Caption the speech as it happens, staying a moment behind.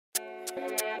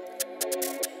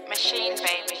machine,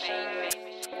 baby.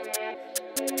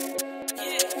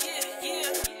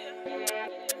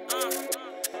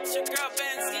 It's your girl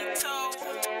Benzito.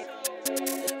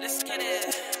 Let's get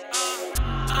it.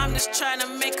 I'm just trying to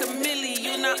make a milli.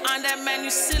 You not on that, man,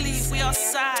 you silly. We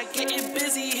outside getting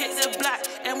busy, hit the block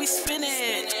and we spin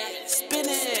it.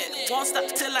 Won't stop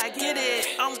till I get it.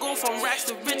 I'm going from racks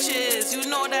to riches. You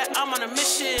know that I'm on a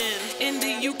mission. In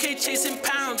the UK chasing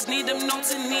pounds. Need them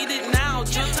notes and need it now.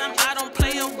 Drill time, I don't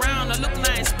play around. I look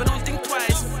nice, but don't think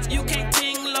twice. UK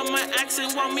ting, love my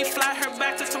accent. Want me fly her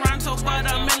back to Toronto, but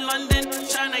I'm in London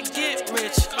trying to get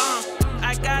rich.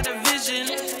 I got a vision.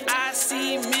 I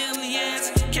see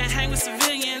millions. Can't hang with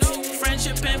civilians.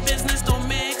 Friendship and business don't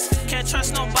mix. Can't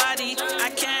trust nobody. I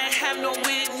can't have no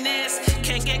witness.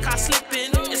 Can't get caught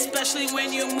slipping, especially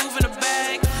when you move in a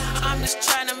bag. I'm just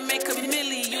trying to make a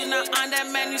milli. You not on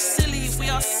that, man, you silly. We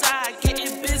outside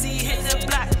getting busy, hit the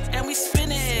block and we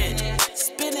spin it.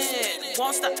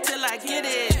 Won't stop till I get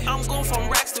it. I'm going from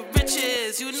racks to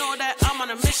riches. You know that I'm on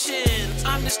a mission.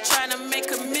 I'm just trying to make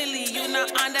a milli. You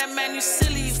not on that, man, you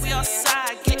silly. We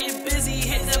outside getting busy,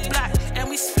 hit the block and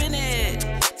we spin it.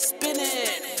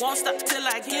 Won't stop till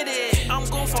I get it. I'm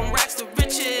going from racks to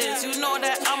riches. You know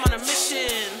that I'm on a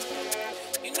mission.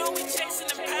 You know we chase